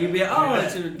heart rate, you'd be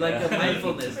it's like a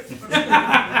mindfulness.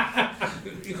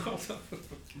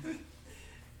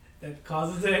 That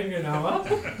causes anger now, huh?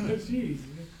 Jeez.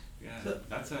 Yeah,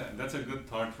 that's a good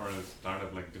thought for a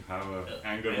startup, like to have a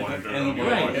anger monitor anger on your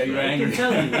Right, watch, yeah, you're it angry. can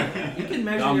tell you. You can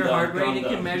measure Calm your down, heart rate. calm It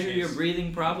can down. measure your Yes.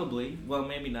 breathing, probably. Well,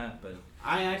 maybe not, but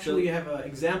I actually have an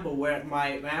example where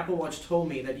my Apple Watch told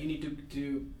me that you need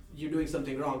to you're doing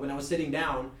something wrong when I was sitting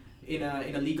down in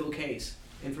a legal case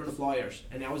in front of lawyers,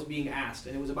 and I was being asked,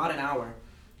 and it was about an hour,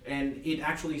 and it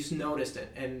actually noticed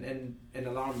it and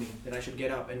alarmed me that I should get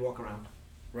up and walk around.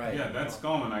 right. Yeah, that's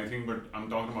common, I think, but I'm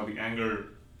talking about the anger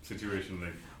situation,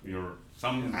 like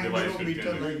some Anger device that meter,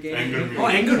 can like- anger meter. Oh,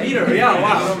 anger meter! Yeah,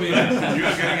 wow. You're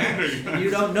getting angry. You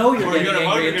don't know you're Or getting you're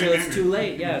about angry to until get it's angry. too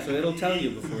late. Yeah, so it'll tell you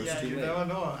before it's Yeah, too you late. never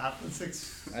know. Apple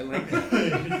 6 I like that.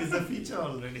 it is a feature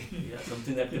already. Yeah,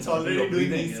 something that can It's help you already doing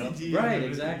breathing, you know? ECG. and Right, everything,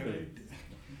 exactly. right?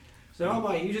 So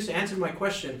Alma, you just answered my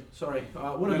question. Sorry.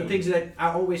 One of the Yeah. things that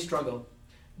I always struggle,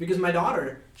 because my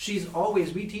daughter,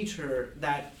 we teach her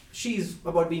that she's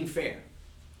about being fair.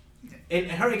 And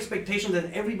her expectation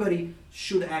that everybody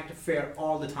should act fair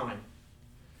all the time.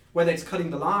 Whether it's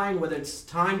cutting the line, whether it's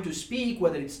time to speak,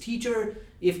 whether it's teacher.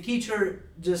 If teacher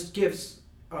just gives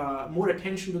more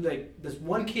attention to this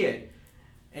one kid,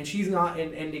 and she's not,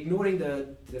 and ignoring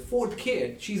the fourth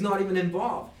kid, she's not even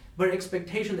involved. But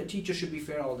expectation that teachers should be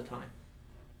fair all the time.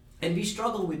 And we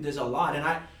struggle with this a lot, and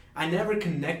I never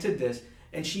connected this,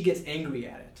 and she gets angry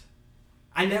at it.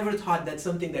 I never thought that's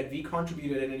something that we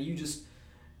contributed, and you just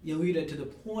alluded to the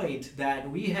point that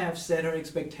we have set our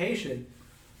expectation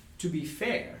to be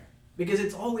fair. Because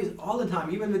it's always, all the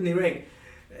time, even with Nireg,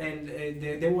 and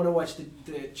they want to watch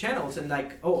the channels, and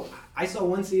like, oh, I saw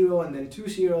one serial and then two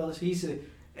serials,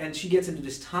 and she gets into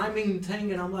this timing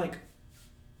thing, and I'm like,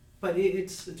 but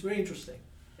it's very interesting.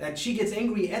 And she gets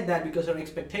angry at that because her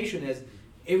expectation is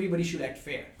everybody should act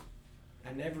fair.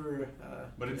 I never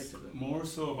But it's connected that. more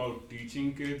so about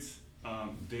teaching kids.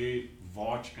 They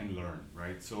watch and learn,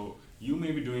 right? So you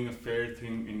may be doing a fair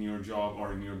thing in your job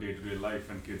or in your day-to-day life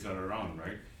when kids are around,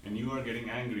 right? And you are getting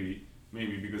angry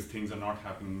maybe because things are not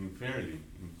happening fairly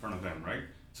in front of them, right?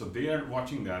 So they are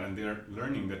watching that and they are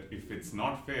learning that if it's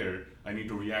not fair, I need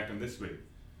to react in this way.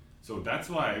 So that's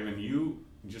why when you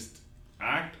just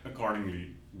act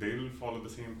accordingly, they will follow the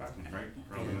same pattern, right?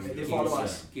 Rather than They just- follow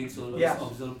us. Kids always Yeah.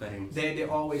 observe parents. They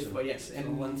always, So- yes. So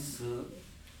And once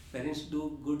parents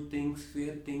do good things,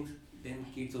 fair things, then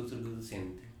kids also do the same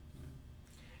thing.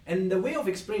 And the way of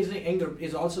expressing anger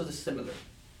is also similar.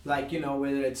 Like,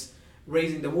 whether it's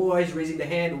raising the voice, raising the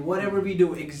hand, whatever we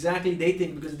do, exactly they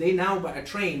think, because they now are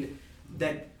trained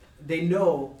that they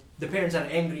know the parents are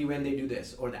angry when they do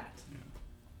this or that.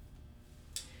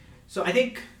 So I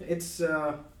think it's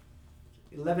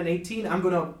 11:18. I'm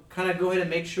going to kind of go ahead and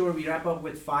make sure we wrap up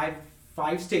with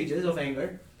five stages of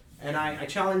anger. And I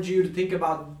challenge you to think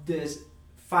about this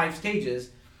 5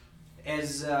 stages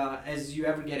as you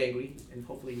ever get angry, and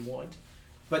hopefully you won't.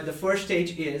 But the first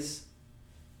stage is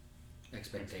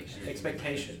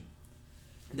expectation.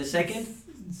 The second,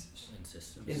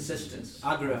 Insistence. insistence,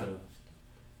 agra.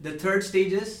 The third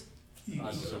stage is Ego.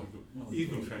 Asa- no,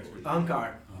 Ego.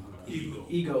 Ahankar, Ego.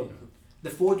 ego. The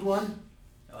fourth one,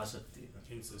 Asakti.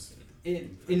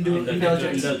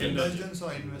 indulgence. Indulgence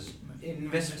or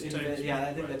investment. Yeah,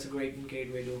 I think that's a great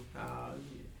way to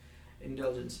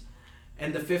indulgence.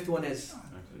 And the fifth one is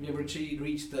we have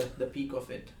reached the peak of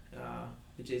it,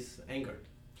 which is anger.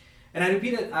 And I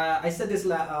repeated, I said this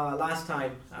last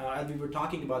time as we were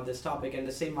talking about this topic, and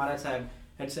the same Maharaj Sahib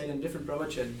had said in different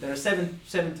pravachan. There are seven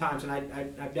times, and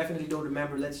I definitely don't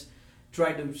remember. Let's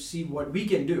try to see what we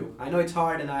can do. I know it's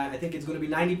hard, and I think it's going to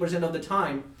be 90% of the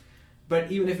time,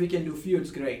 but even if we can do few,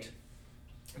 it's great.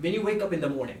 When you wake up in the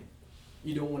morning,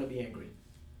 you don't want to be angry.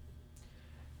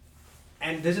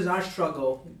 And this is our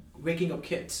struggle, waking up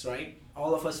kids, right?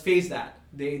 All of us face that.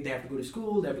 They have to go to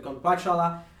school, they have to come to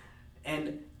Pathshala,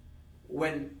 and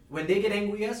when they get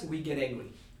angry at us, we get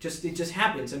angry. It just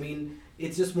happens. I mean,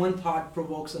 it's just one thought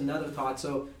provokes another thought.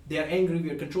 So they are angry,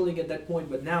 we are controlling at that point,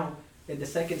 but now at the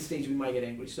second stage we might get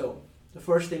angry. So the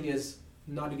first thing is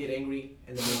not to get angry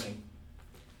in the morning.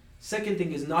 Second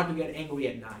thing is not to get angry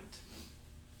at night.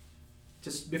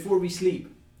 Just before we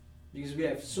sleep, because we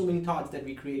have so many thoughts that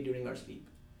we create during our sleep.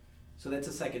 So that's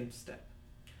the second step.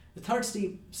 The third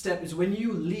step is when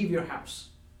you leave your house,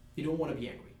 you don't want to be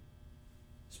angry.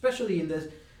 Especially in this,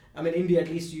 India at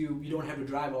least you don't have to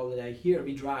drive all the day. Here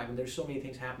we drive and there's so many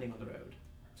things happening on the road.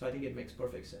 So I think it makes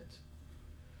perfect sense.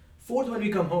 Fourth, when we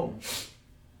come home,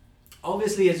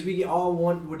 obviously as we all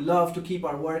would love to keep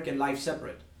our work and life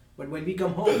separate. But when we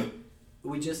come home,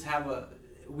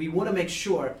 we want to make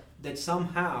sure that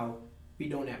somehow we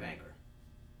don't have anger.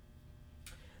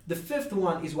 The fifth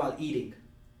one is while eating.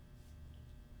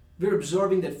 We're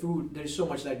absorbing that food, there's so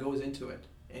much that goes into it.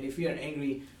 And if you're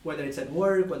angry, whether it's at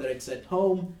work, whether it's at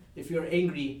home, if you're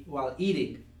angry while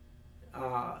eating,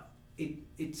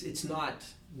 it's not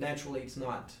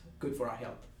good for our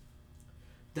health.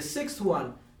 The sixth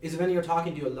one is when you're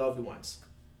talking to your loved ones.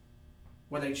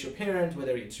 Whether it's your parent,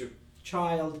 whether it's your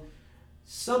child,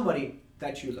 somebody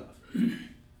that you love.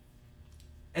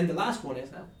 And the last one is,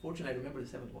 fortunately I remember the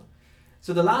seventh one.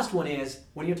 So the last one is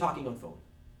when you're talking on phone.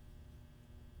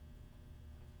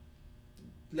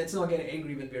 Let's not get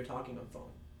angry when we're talking on phone.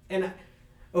 And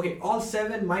okay, all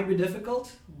seven might be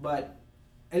difficult, but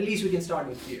at least we can start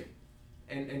with fear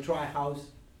and try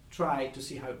to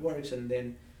see how it works and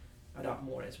then adopt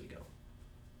more as we go.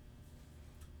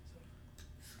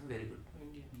 Very good.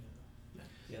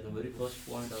 Yeah, the very first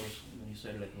point I was when you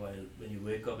said when you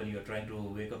wake up and you're trying to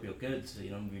wake up your kids,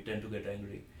 we tend to get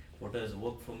angry. What has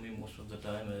worked for me most of the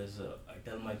time is I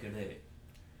tell my kid, hey,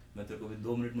 मैं तेरे को भी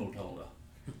 2 minute में उठाऊंगा.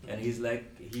 And he's like,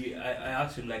 I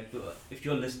asked him if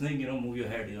you're listening, move your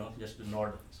head, just to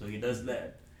nod. So he does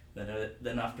that.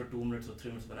 Then after 2 minutes or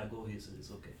 3 minutes when I go, he says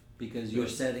it's okay. Because you're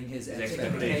setting his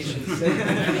expectations.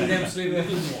 Letting them sleep a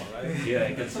little more, right? Yeah,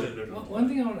 I can sleep a little more. One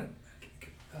thing I want to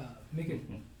make a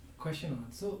question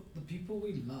on. So the people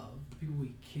we love, the people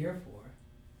we care for,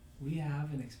 we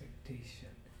have an expectation.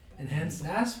 And hence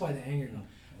that's why the anger comes.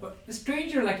 But a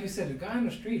stranger, like you said, a guy on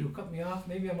the street who cut me off,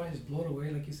 maybe I might just blow it away,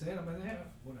 like you said. I might say,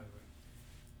 whatever.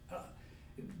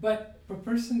 But for a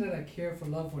person that I care for,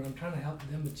 love for, I'm trying to help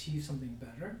them achieve something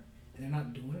better, and they're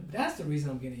not doing it. That's the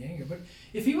reason I'm getting angry. But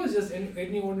if he was just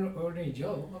any ordinary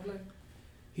Joe, I'm like,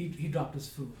 he dropped his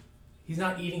food. He's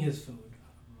not eating his food.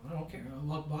 I don't care. I'll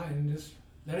walk by and just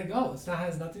let it go. It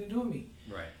has nothing to do with me.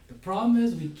 Right. The problem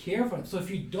is we care for them. So if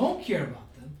you don't care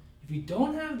about them, if you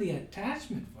don't have the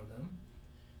attachment for them,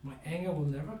 my anger will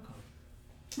never come.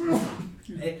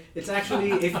 It's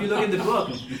actually, if you look in the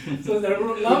book. So the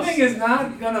loving is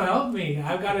not going to help me.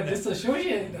 I've got to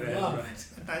disassociate the love. Right.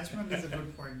 Attachment is a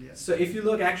good point, yes. So if you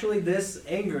look, actually this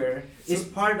anger is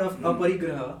part of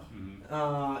aparigraha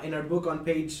in our book on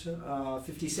page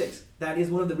 56. That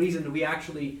is one of the reasons we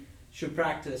actually should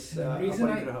practice The reason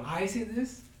aparigraha. I say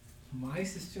this, my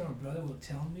sister or brother will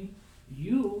tell me,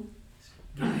 you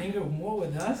get angry more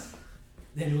with us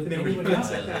than with anybody else.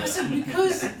 I said,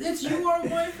 because it's you are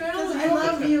my family. I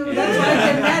love you. That's why I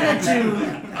get mad at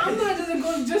you. I'm not just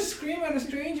going to just scream at a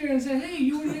stranger and say, hey,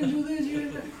 you didn't do this, you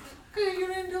didn't do that. Okay, you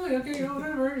didn't do it. Okay,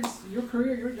 whatever. It's your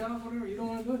career, your job, whatever. You don't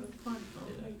want to do it. It's fine.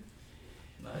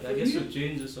 I guess to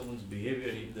change someone's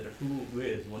behavior, there are two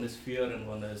ways. One is fear and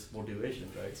one is motivation,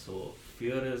 right? So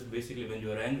fear is basically when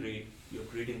you are angry, you're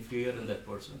creating fear in that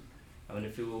person. I mean,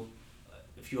 if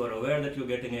you are aware that you're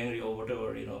getting angry or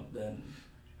whatever, then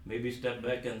maybe step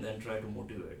back and then try to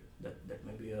motivate. That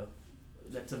may be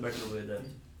that's a better way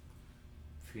than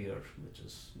fear, which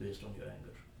is based on your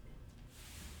anger.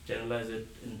 Channelize it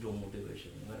into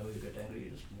motivation. Whenever you get angry,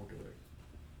 you just motivate.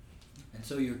 And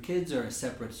so your kids are a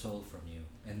separate soul from you,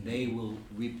 and they will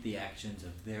reap the actions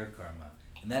of their karma.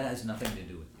 And that has nothing to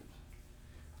do with you.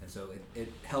 And so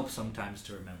it helps sometimes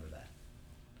to remember that.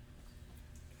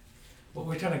 But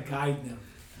we're trying to guide them.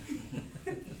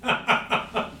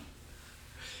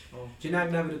 जिन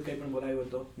आज्ञा विरुद्ध कहीं पण बोलाय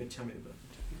होतो मिच्छामि दुक्कडम